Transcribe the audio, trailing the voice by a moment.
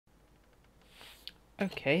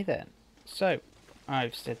Okay then. So,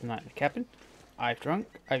 I've stayed the night in the cabin. I've drunk.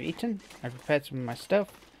 I've eaten. I've repaired some of my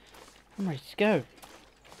stuff. I'm ready to go.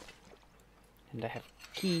 And I have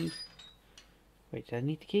a key. Wait, did I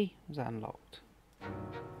need the key? Was that unlocked?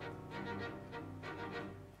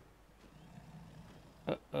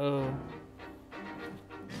 Uh-oh.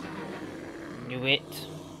 Knew it.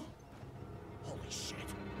 Holy shit.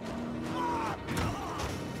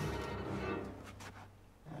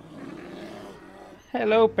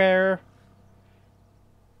 Hello, bear.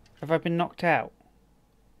 Have I been knocked out?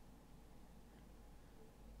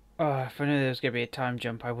 Oh, if I knew there was going to be a time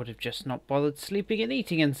jump, I would have just not bothered sleeping and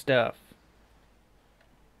eating and stuff.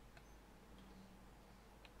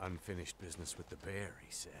 Unfinished business with the bear,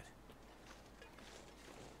 he said.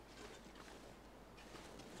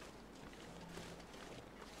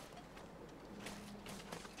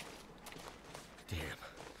 Damn,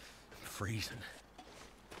 I'm freezing.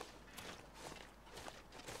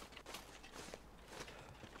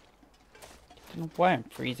 I don't know why I'm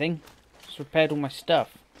freezing. Just repaired all my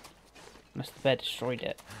stuff. Unless the bear destroyed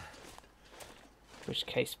it. In which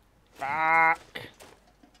case, fuck!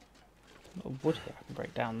 A lot of wood here I can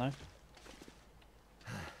break down though.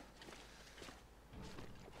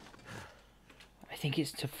 I think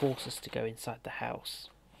it's to force us to go inside the house.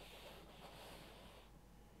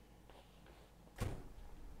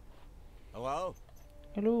 Hello?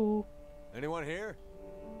 Hello? Anyone here?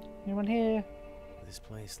 Anyone here? This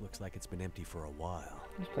place looks like it's been empty for a while.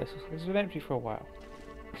 This place has been empty for a while.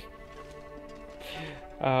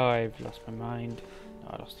 Oh, I've lost my mind.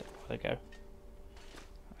 No, I lost it a while ago.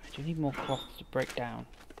 I do need more cloth to break down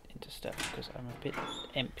into stuff because I'm a bit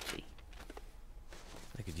empty.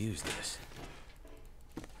 I could use this.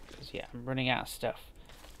 Because yeah, I'm running out of stuff.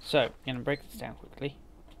 So, I'm going to break this down quickly.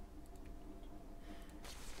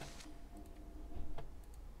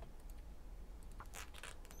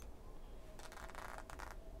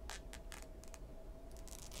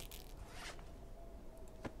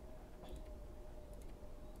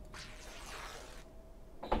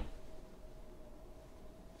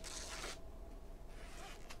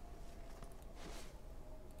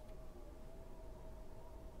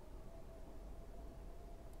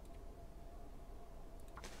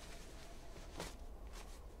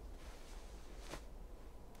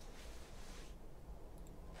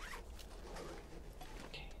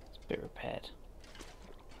 Bit repaired.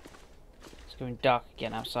 It's going dark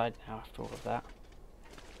again outside now after all of that.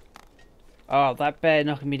 Oh, that bear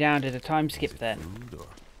knocking me down did a time skip then.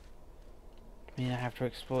 I mean I have to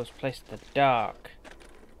explore this place in the dark.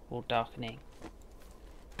 All darkening.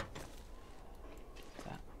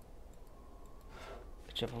 That.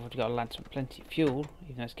 Good job, I've already got a lantern with plenty of fuel,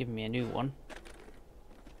 even though it's giving me a new one.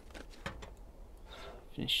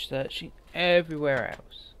 Finish searching everywhere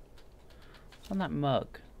else. What's on that mug?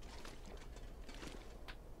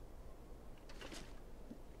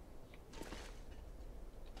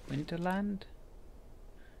 Winterland?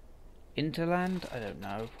 Interland? I don't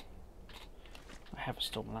know. I have a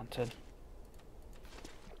storm lantern.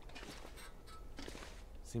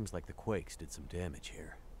 Seems like the quakes did some damage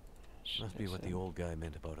here. Must be what the old guy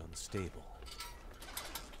meant about unstable.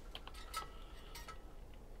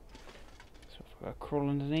 So if I gotta crawl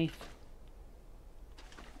underneath.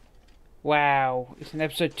 Wow, it's in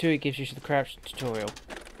episode 2 it gives you the crouch tutorial.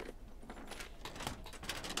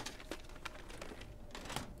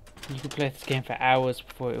 You can play this game for hours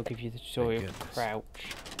before it will give you the tutorial for crouch.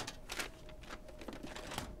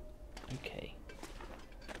 Okay.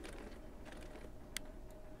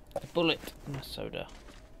 A bullet and a soda.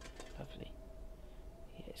 Lovely.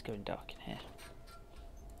 Yeah, it's going dark in here.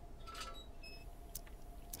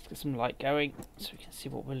 Let's get some light going so we can see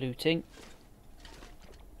what we're looting.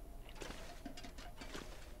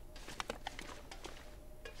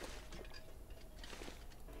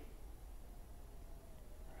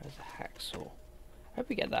 Hacksaw. I hope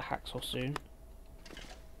we get that hacksaw soon.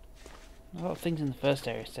 A lot of things in the first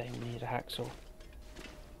area saying we need a hacksaw.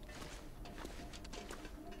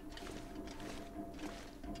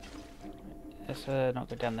 Let's not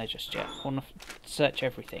go down there just yet. I want to search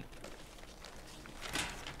everything.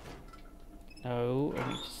 No, I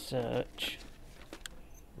need to search.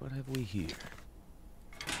 What have we here?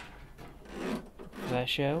 Flare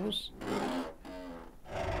shells.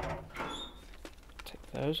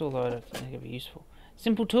 Those, although I don't think they'll be useful.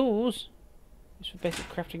 Simple tools! It's for basic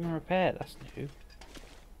crafting and repair, that's new.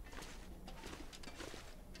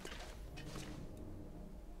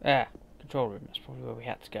 Ah, control room, that's probably where we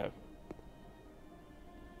had to go.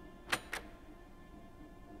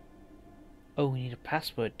 Oh, we need a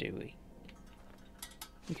password, do we?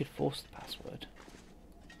 We could force the password.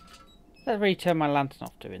 That really turned my lantern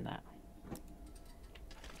off doing that.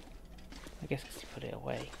 I guess I could put it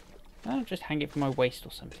away. I'll just hang it from my waist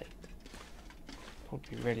or something.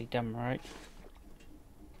 Probably really dumb, right?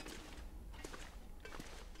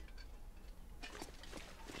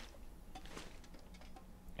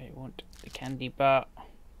 I want the candy bar.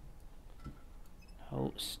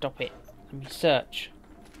 Oh, stop it. Let me search.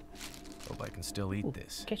 Hope I can still eat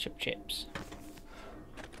this. Ketchup chips.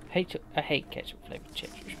 I hate ketchup flavoured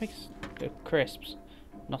chips, which makes good crisps.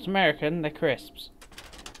 Not American, they're crisps.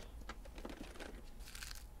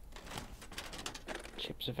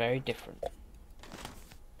 Chips are very different.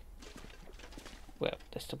 Well,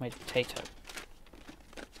 they're still made of potato.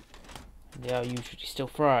 And they are usually still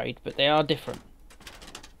fried, but they are different.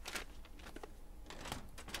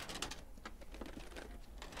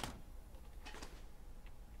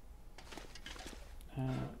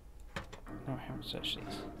 No, I haven't searched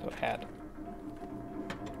these. Thought I had.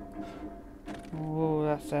 Oh,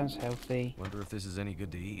 that sounds healthy. Wonder if this is any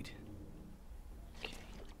good to eat. Okay.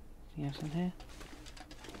 Anything else in here?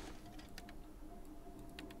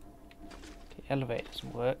 Okay, elevator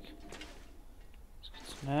doesn't work. It's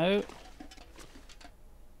good to know.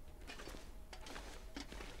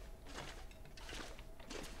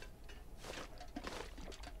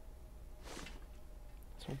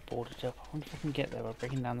 It's all boarded up. I wonder if I can get there by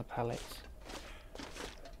breaking down the pallets.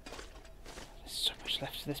 There's so much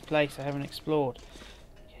left to this place I haven't explored.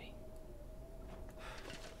 Okay.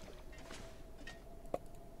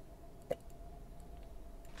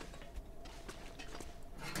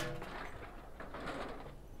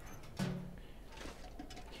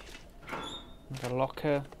 The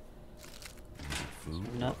locker. Food.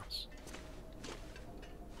 Some nuts.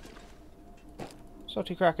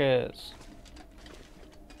 Salty crackers.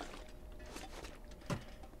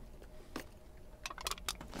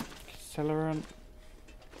 Accelerant.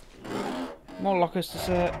 More lockers to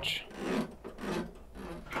search.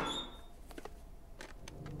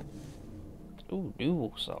 Ooh, new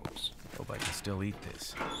wool socks. Hope I can still eat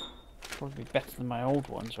this. Probably better than my old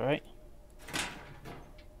ones, right?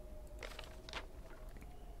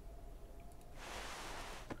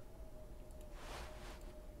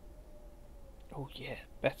 Oh yeah,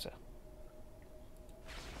 better.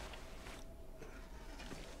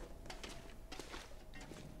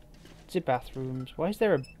 The bathrooms. Why is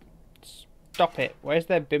there a... Stop it. Why is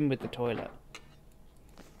there a bin with the toilet?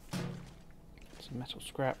 It's a metal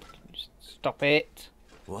scrap. Can you just stop it?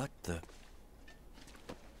 What the?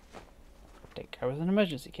 Take care with an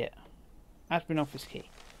emergency kit. Admin office key.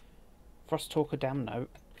 Frost Talker damn note.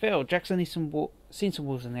 Phil, Jackson needs seen some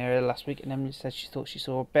wolves in the area last week, and Emily said she thought she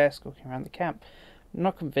saw a bear skulking around the camp. I'm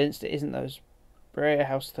not convinced it isn't those Brea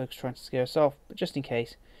House thugs trying to scare us off, but just in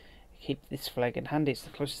case, keep this flag in hand. It's the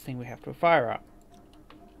closest thing we have to a fire art.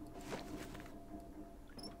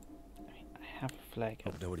 I have a flag.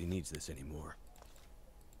 Hope nobody needs this anymore.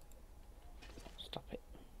 Stop it.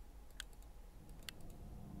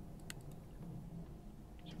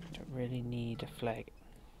 We don't really need a flag.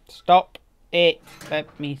 Stop it!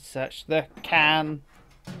 Let me search the can.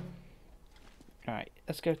 Alright,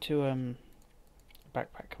 let's go to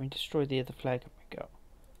backpack. Can we destroy the other flag we got?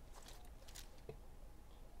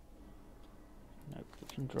 Nope, we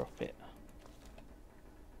can drop it.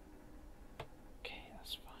 Okay,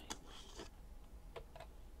 that's fine.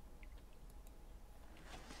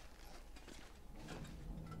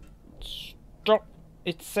 Stop!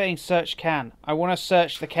 It's saying search can. I want to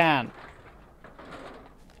search the can.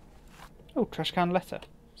 Oh, trash can letter.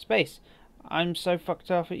 Space. I'm so fucked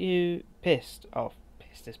off at you. Pissed off.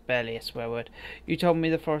 Pissed is barely a swear word. You told me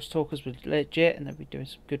the Forest Talkers were legit and they'd be doing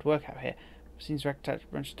some good work out here. Seems like a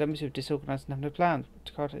bunch of dummies who are disorganised and have no plans.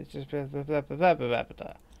 It's just blah blah blah blah blah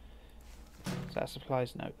blah. Is that a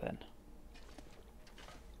supplies note then?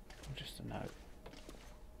 Or just a note?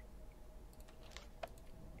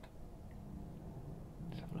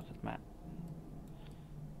 Let's have a look at the map.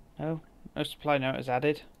 No? No supply note is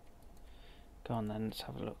added. Go on then, let's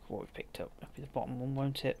have a look at what we picked up. That'll be the bottom one,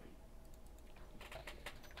 won't it?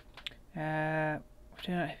 We don't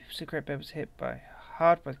know if Secret Bear was hit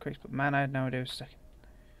hard by the quakes, but man, I had no idea it was second.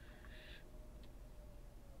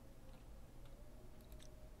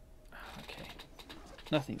 Okay.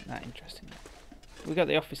 Nothing that interesting. We got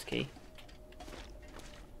the office key.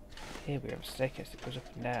 Here we have a staircase that goes up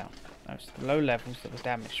and down. No, it's the low levels that were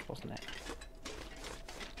damaged, wasn't it?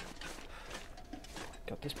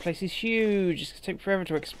 God, this place is huge. It's going to take forever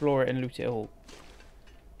to explore it and loot it all.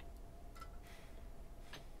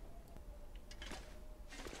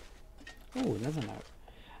 Oh, another note.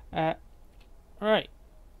 Right.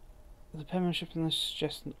 The penmanship in this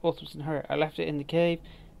suggests an author's in hurry. I left it in the cave.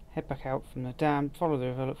 Head back out from the dam, follow the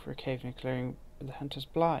river, look for a cave in a clearing with the hunter's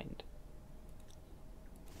blind.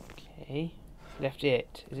 Okay. Left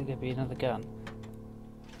it. Is it going to be another gun?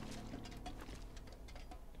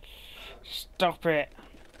 Stop it!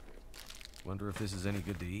 Wonder if this is any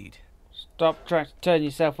good to eat. Stop trying to turn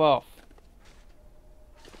yourself off.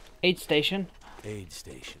 Aid station. Aid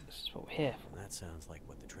station. This is what we're here for. That sounds like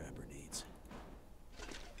what the trapper needs.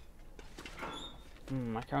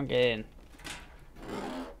 I can't get in.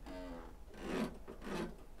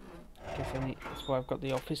 Guess I need, that's why I've got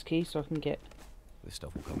the office key, so I can get This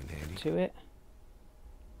stuff will come in handy. to it.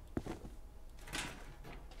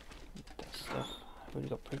 That stuff. I've already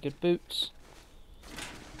got pretty good boots.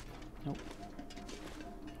 Nope.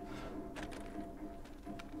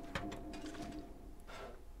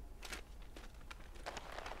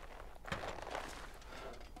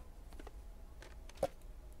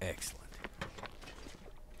 Excellent.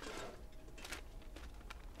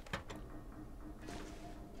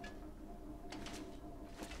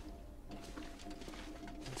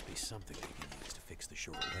 Must be something we can use to fix the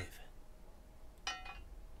shortwave.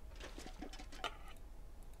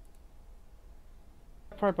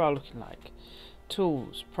 Pry bar looking like.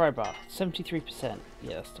 Tools, pry bar, 73%.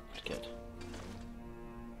 Yeah, that's still pretty good.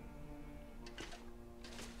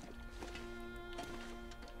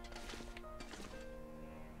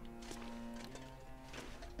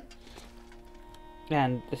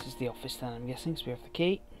 And this is the office then, I'm guessing, so we have the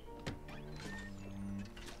key.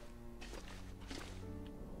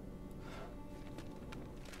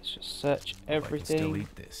 Let's just search everything. I can still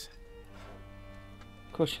eat this.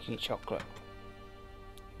 Of course you can eat chocolate.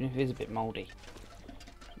 Even if it is a bit mouldy.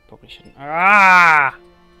 You probably shouldn't. Ah!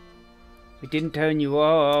 We didn't turn you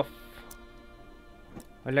off.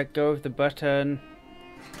 I let go of the button.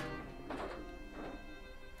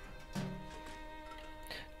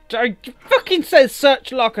 I fucking says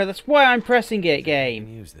search locker. That's why I'm pressing it, game.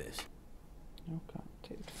 Use this. Okay.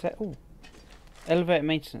 Take the cassette. Oh. Elevator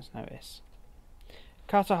maintenance notice.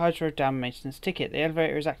 Carter Hydro Dam maintenance ticket. The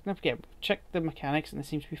elevator is acting up again. Check the mechanics and they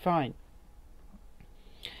seem to be fine.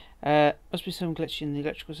 Must be some glitch in the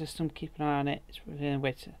electrical system. Keep an eye on it. It's within a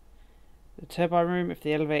way to the turbine room. If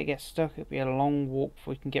the elevator gets stuck, it'll be a long walk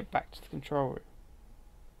before we can get back to the control room.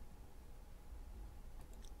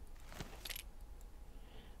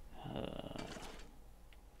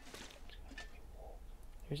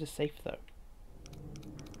 There's a safe though.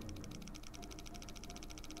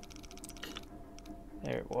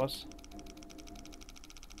 There it was.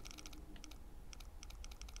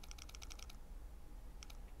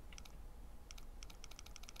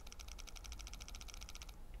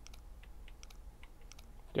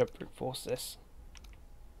 Go brute force this.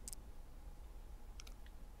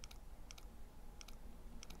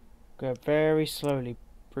 Go very slowly,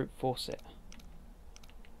 brute force it.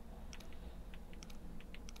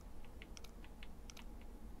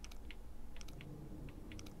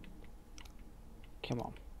 Come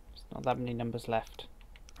on, there's not that many numbers left.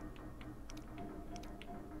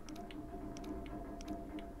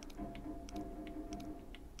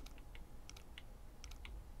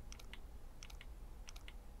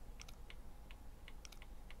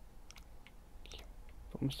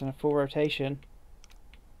 Almost done a full rotation.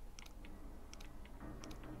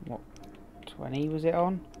 What, 20 was it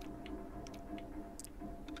on?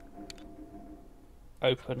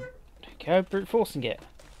 Open. Okay, brute forcing it.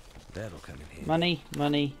 That'll come in handy. Money,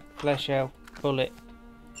 money, flesh shell, bullet,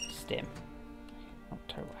 stem. Not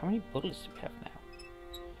terrible. How many bullets do we have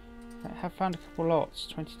now? I have found a couple lots.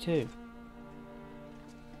 22. Okay,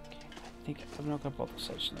 I think I'm not going to bother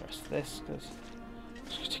searching the rest of this because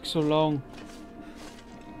it's going to take so long.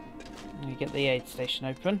 Let me get the aid station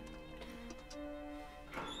open.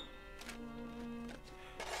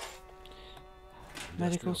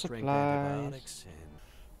 Medical Industrial-strength supplies. antibiotics and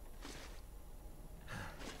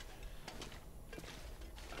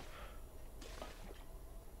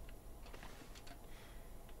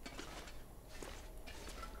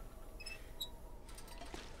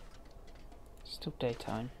Still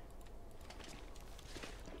daytime.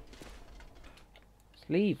 Let's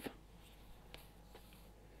leave.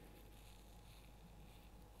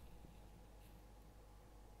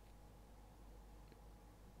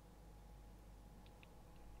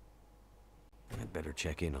 I'd better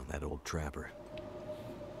check in on that old trapper.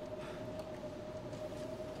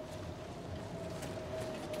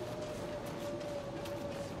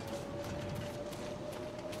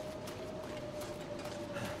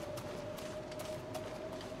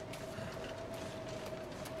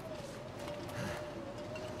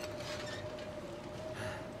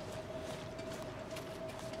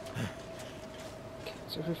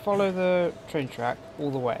 So if we follow the train track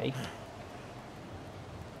all the way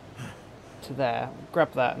to there,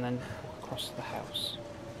 grab that and then walk across the house.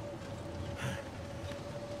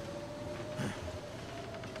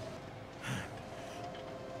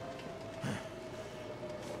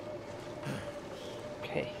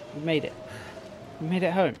 Okay, we made it. We made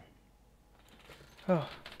it home. Oh,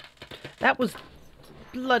 that was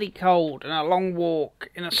bloody cold and a long walk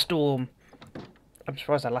in a storm. I'm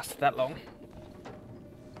surprised I lasted that long.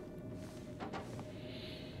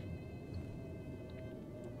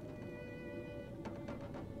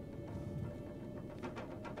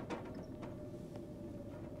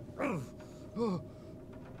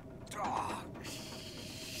 Oh,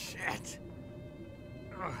 shit.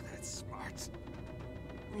 Oh, that's smart.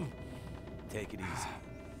 Take it easy.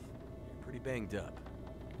 You're pretty banged up.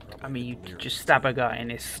 I mean, you just stab a guy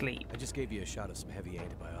in his sleep. I just gave you a shot of some heavy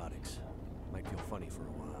antibiotics. Might feel funny for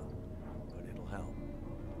a while, but it'll help.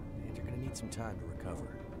 And you're gonna need some time to recover.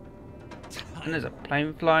 And there's a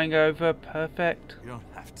plane flying over. Perfect. You don't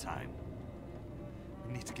have time.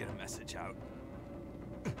 We need to get a message out.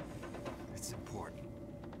 It's important.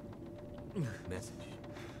 Message?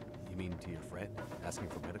 You mean to your friend, asking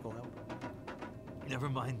for medical help? Never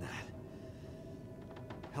mind that.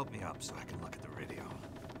 Help me up so I can look at the radio.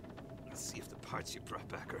 Let's see if the parts you brought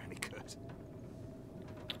back are any good.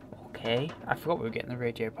 Okay, I forgot we were getting the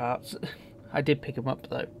radio parts. I did pick them up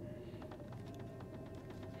though.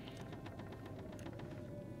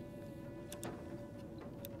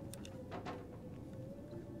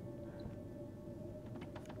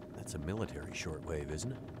 That's a military shortwave,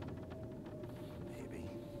 isn't it? Maybe.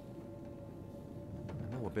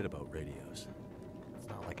 I know a bit about radios. It's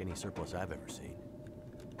not like any surplus I've ever seen.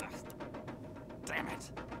 Damn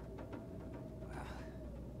it! Well,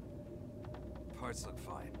 parts look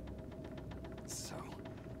fine. So,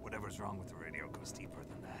 whatever's wrong with the radio goes deeper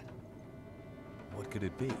than that. What could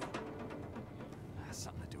it be? Has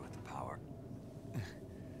something to do with the power.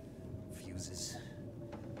 Fuses.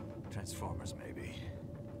 Transformers, maybe.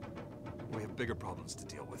 We have bigger problems to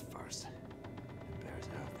deal with first. The bear's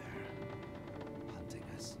out there, hunting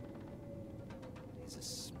us. He's a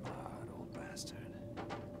smart old bastard.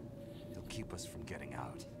 He'll keep us from getting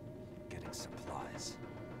out, getting supplies,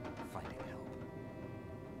 finding help.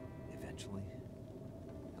 Eventually,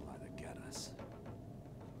 he'll either get us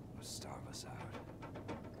or starve us out.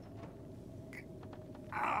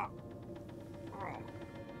 Ah!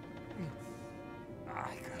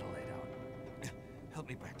 I gotta lay down. Help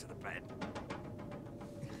me back to the bed.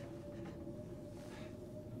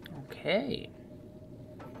 Okay.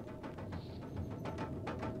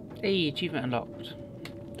 Hey, achievement unlocked.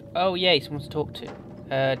 Oh yay, someone to talk to.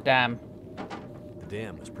 Dam. The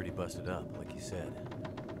dam was pretty busted up, like you said.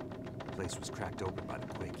 The place was cracked open by the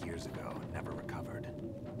quake years ago and never recovered.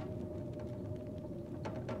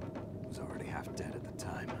 It was already half dead at the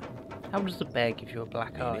time. How does the bear give you a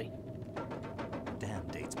black eye? The dam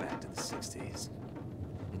dates back to the 60s.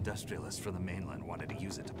 Industrialists from the mainland wanted to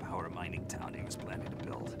use it to power a mining town he was planning to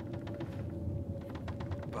build.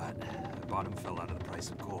 But the bottom fell out of the price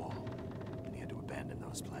of coal, and he had to abandon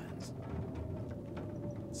those plans.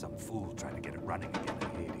 Some fool tried to get it running again in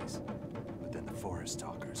the 80s, but then the forest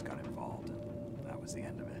talkers got involved, and that was the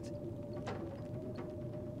end of it.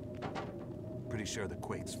 Pretty sure the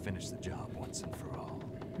Quakes finished the job once and for all.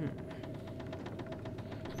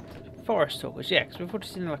 Forest talkers, yeah, because we've already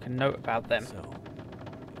seen like a note about them. So,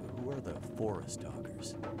 who are the forest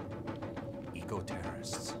talkers?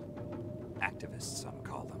 Eco-terrorists. Activists, some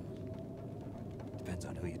call them. Depends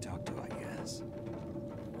on who you talk to, I guess.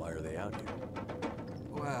 Why are they out here?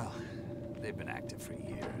 Well, they've been active for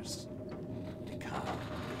years. They come.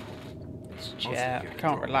 This chair, I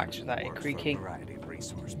can't relax without it creaking. A variety of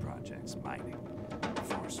resource projects, mining,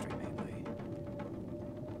 forestry mainly.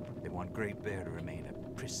 They want Great Bear to remain a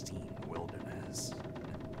pristine wilderness.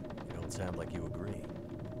 You don't sound like you agree.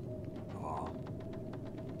 Oh,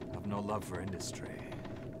 I've no love for industry.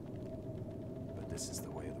 But this is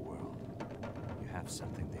the way of the world. You have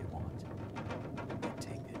something they want, they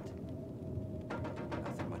take it.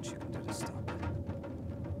 Nothing much you can do to stop it.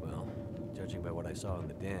 Well, judging by what I saw in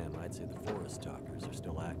the dam, I'd say the forest talkers are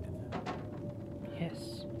still active.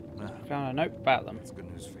 Yes. Well, I found a note about them. that's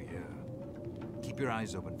good news for you. Keep your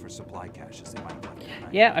eyes open for supply caches they might left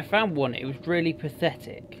behind. Yeah, I found one. It was really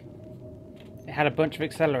pathetic. It had a bunch of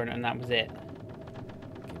accelerant and that was it.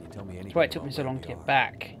 Can you tell me anything That's why it took me about so where long we to get are?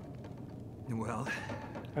 back. Well,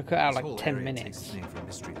 I cut out this like whole 10 area minutes. takes its name from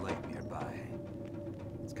Mystery Lake nearby.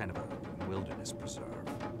 It's kind of a wilderness preserve.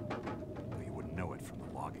 Though you wouldn't know it from the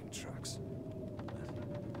logging trucks.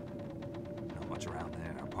 But not much much around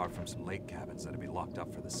there, apart from some lake cabins that'll be locked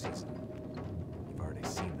up for the season. You've already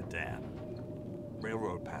seen the dam.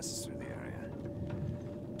 Railroad passes through the area.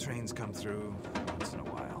 Trains come through once in a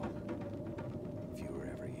while. Fewer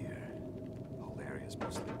every year. The whole area's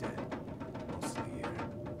mostly dead. Most of the year.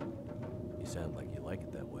 You sound like you like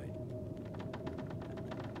it that way.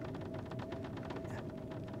 Yeah,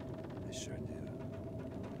 I sure do.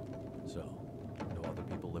 So, no other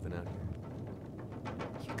people living out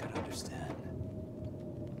here? You gotta understand.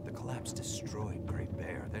 The collapse destroyed Great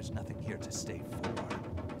Bear. There's nothing here to stay for.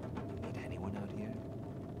 Meet anyone out here?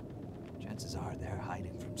 Chances are they're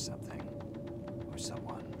hiding from something. Or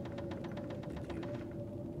someone. And you?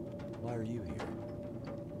 Why are you here?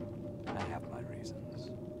 I have my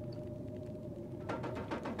reasons.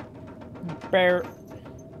 Bear.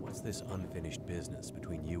 What's this unfinished business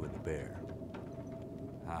between you and the bear?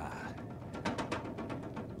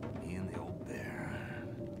 Me and the old bear.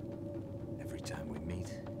 Every time we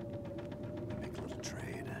meet, we make a little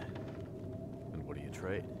trade. And what do you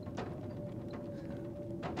trade?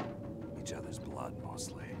 Each other's blood,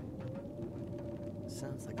 mostly.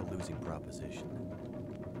 Sounds like a losing proposition.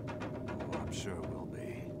 Oh, I'm sure it will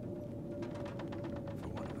be. For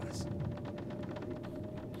one of us.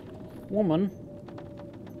 Woman.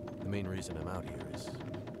 The main reason I'm out here is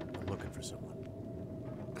I'm looking for someone.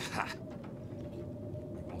 Ha!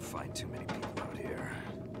 You won't find too many people out here.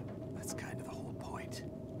 That's kind of the whole point.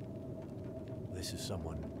 This is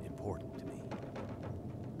someone important to me.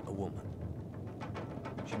 A woman.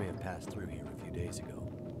 She may have passed through here a few days ago.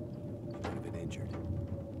 She might have been injured.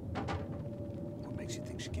 What makes you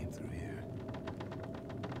think she came through here?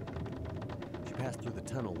 She passed through the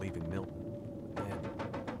tunnel leaving Milton. And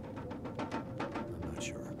I'm not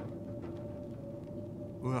sure.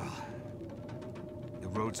 Well, the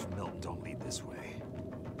roads from Milton don't lead this way.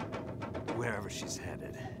 Wherever she's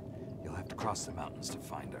headed, you'll have to cross the mountains to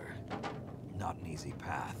find her. Not an easy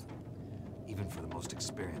path, even for the most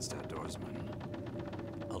experienced outdoorsman.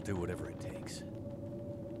 I'll do whatever it takes.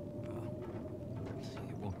 Well,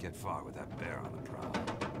 you won't get far with that bear on the prowl.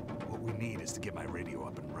 What we need is to get my radio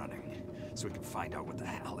up and running, so we can find out what the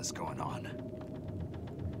hell is going on.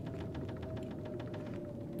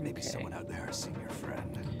 Maybe someone out there has seen your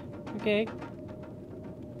friend. Okay.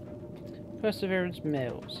 Perseverance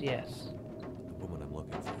Mills, yes. The woman I'm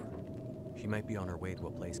looking for. She might be on her way to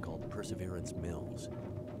a place called Perseverance Mills.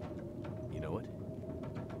 You know it?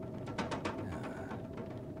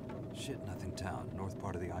 Shit Nothing Town, north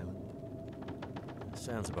part of the island.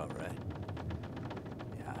 Sounds about right.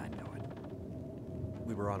 Yeah, I know it.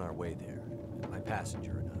 We were on our way there, my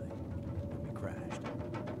passenger and I, when we crashed.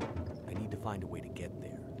 I need to find a way to get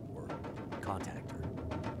there, or contact her,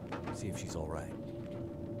 see if she's all right.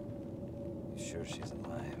 You sure she's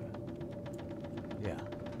alive? Yeah,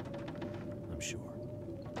 I'm sure.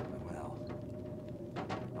 Well,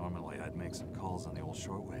 normally I'd make some calls on the old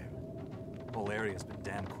shortwave. The whole area's been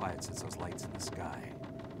damn quiet since those lights in the sky.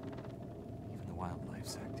 Even the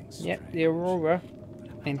wildlife's acting strange. Yep, the Aurora.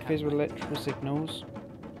 But I might Interferes have with my electrical signals.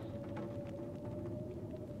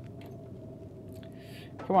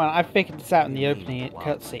 Come on, I figured this out in the opening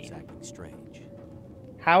cutscene. Acting strange.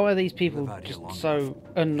 How are these people Live out here just long so enough,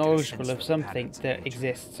 unknowledgeable sense of for something patterns in that nature.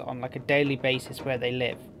 exists on like a daily basis where they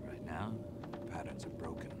live Right now, patterns are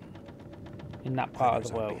broken. in that part of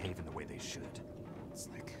Predators the aren't world? behaving the way they should. It's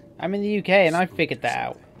like I'm in the UK and I spooked figured or that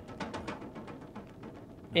out something.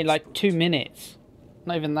 in Not like spooked, 2 minutes.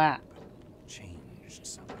 Not even that. changed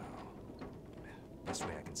somehow. Best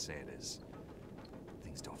way I can say it is,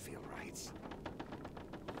 things don't feel right.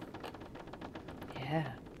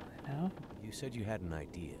 Yeah, I know. You said you had an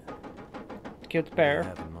idea. Killed the What do you bear.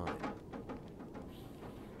 have in mind?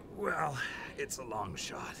 Well, it's a long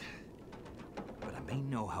shot. But I may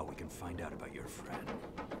know how we can find out about your friend.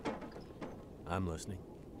 I'm listening.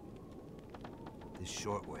 This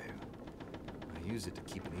shortwave. I use it to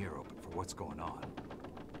keep an ear open for what's going on.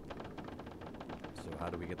 So how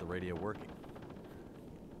do we get the radio working?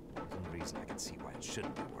 There's no reason I can see why it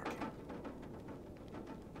shouldn't be working.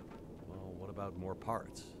 Well, what about more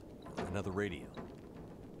parts? Another radio?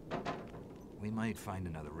 We might find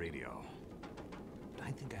another radio. But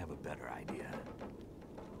I think I have a better idea.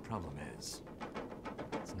 Problem is,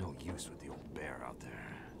 it's no use with the old bear out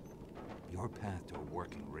there. Your path to a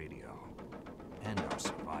working radio, and our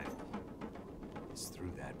survival, is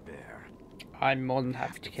through that bear. I'm more than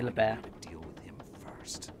happy to kill a bear. Find way to deal with him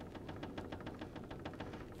first.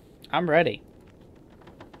 I'm ready.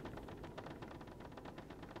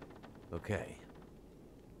 Okay.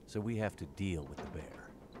 So we have to deal with the bear.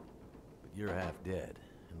 But you're half dead,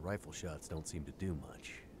 and rifle shots don't seem to do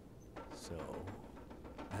much. So...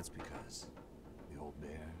 That's because old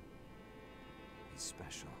bear? He's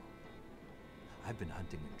special. I've been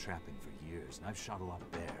hunting and trapping for years, and I've shot a lot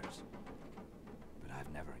of bears. But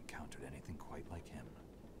I've never encountered anything quite like him.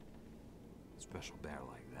 A special bear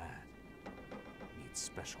like that needs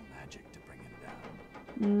special magic to bring him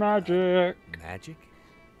down. Magic. Magic?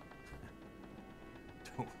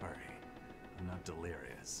 Don't worry, I'm not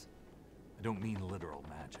delirious. I don't mean literal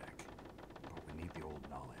magic, but we need the old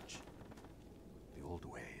knowledge. The old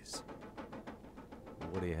ways.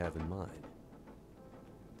 What do you have in mind?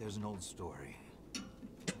 There's an old story.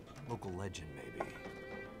 Local legend, maybe.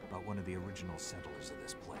 About one of the original settlers of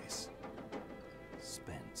this place.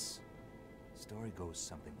 Spence. Story goes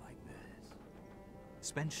something like this.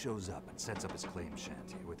 Spence shows up and sets up his claim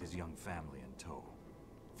shanty with his young family in tow.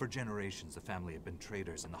 For generations, the family had been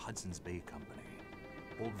traders in the Hudson's Bay Company.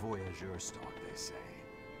 Old voyageur stock, they say.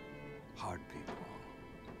 Hard people.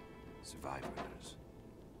 Survivors.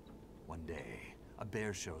 One day, a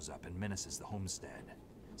bear shows up and menaces the homestead.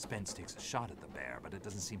 Spence takes a shot at the bear, but it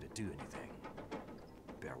doesn't seem to do anything.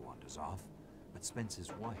 The bear wanders off, but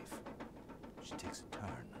Spence's wife, she takes a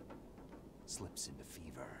turn. Slips into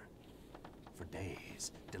fever. For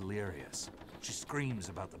days, delirious, she screams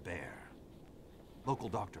about the bear. Local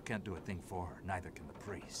doctor can't do a thing for her, neither can the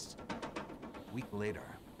priest. A week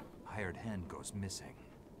later, a hired hand goes missing.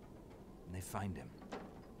 And they find him.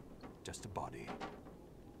 Just a body.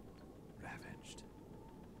 Ravaged.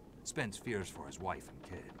 Spence fears for his wife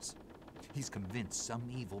and kids. He's convinced some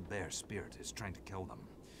evil bear spirit is trying to kill them.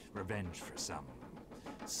 Revenge for some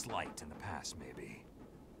slight in the past, maybe.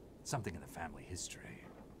 Something in the family history.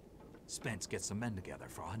 Spence gets some men together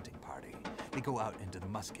for a hunting party. They go out into the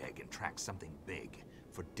muskeg and track something big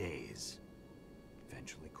for days.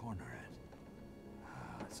 Eventually corner it.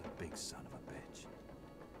 Ah, it's a big son of a bitch.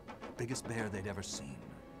 Biggest bear they'd ever seen.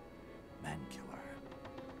 Man killer.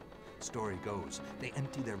 Story goes, they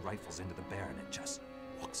empty their rifles into the bear and it just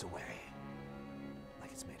walks away.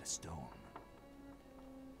 Like it's made of stone.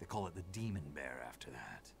 They call it the demon bear after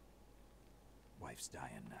that. Wife's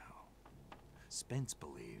dying now. Spence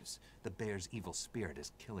believes the bear's evil spirit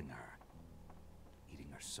is killing her. Eating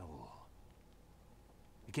her soul.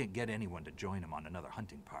 He can't get anyone to join him on another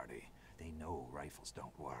hunting party. They know rifles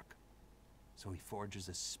don't work. So he forges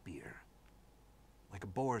a spear. Like a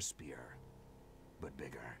boar spear, but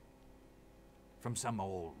bigger. From some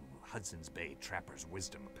old Hudson's Bay trapper's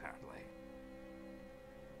wisdom, apparently.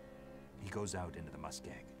 He goes out into the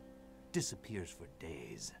muskeg, disappears for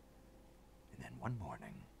days, and then one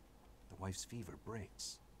morning, the wife's fever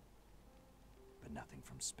breaks. But nothing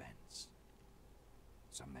from Spence.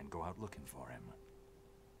 Some men go out looking for him,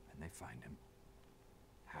 and they find him.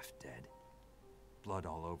 Half dead, blood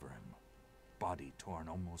all over him, body torn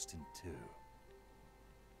almost in two.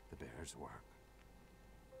 The bear's work.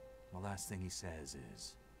 The last thing he says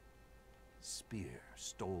is, "Spear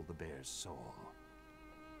stole the bear's soul.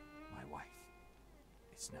 My wife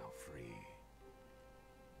is now free."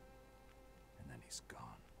 And then he's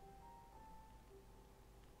gone.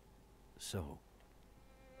 So,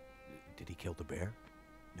 did he kill the bear?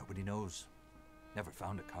 Nobody knows. Never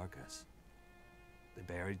found a carcass. They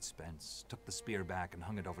buried Spence, took the spear back and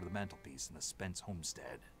hung it over the mantelpiece in the Spence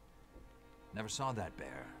homestead. Never saw that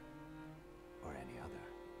bear, or any other,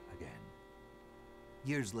 again.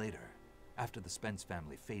 Years later, after the Spence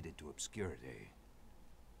family faded to obscurity,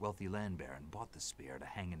 wealthy land baron bought the spear to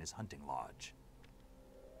hang in his hunting lodge.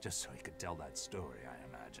 Just so he could tell that story, I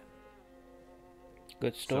imagine.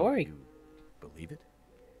 Good story. So you believe it?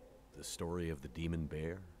 The story of the demon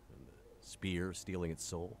bear and the spear stealing its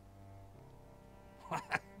soul?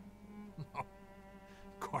 What? No,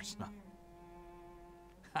 of course not.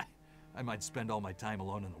 I might spend all my time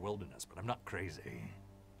alone in the wilderness, but I'm not crazy.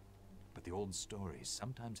 But the old stories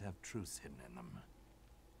sometimes have truth hidden in them.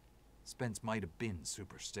 Spence might have been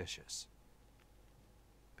superstitious,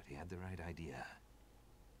 but he had the right idea.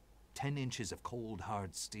 10 inches of cold,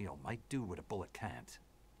 hard steel might do what a bullet can't.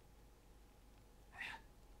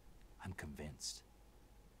 I'm convinced.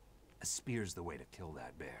 A spear's the way to kill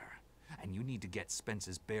that bear. And you need to get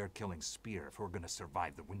Spence's bear-killing spear if we're gonna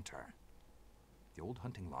survive the winter. The old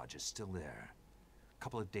hunting lodge is still there. A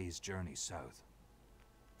couple of days' journey south.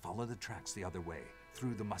 Follow the tracks the other way,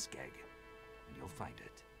 through the muskeg, and you'll find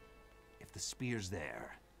it. If the spear's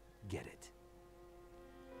there, get it.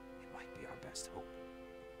 It might be our best hope.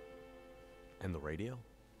 And the radio?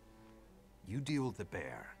 You deal with the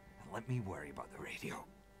bear, and let me worry about the radio.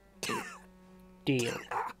 Deal.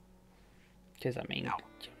 Because, I mean, No.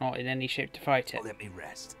 you're not in any shape to fight it. Let me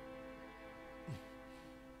rest.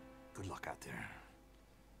 Good luck out there.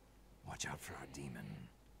 Watch out for our demon.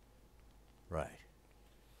 Right.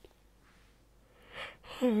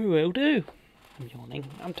 Will do. I'm yawning.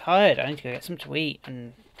 I'm tired. I need to go get something to eat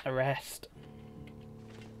and a rest.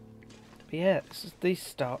 But yeah, this is the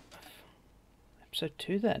start of episode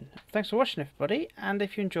 2 then. Thanks for watching, everybody. And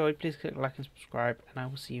if you enjoyed, please click like and subscribe. And I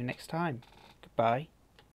will see you next time. Goodbye.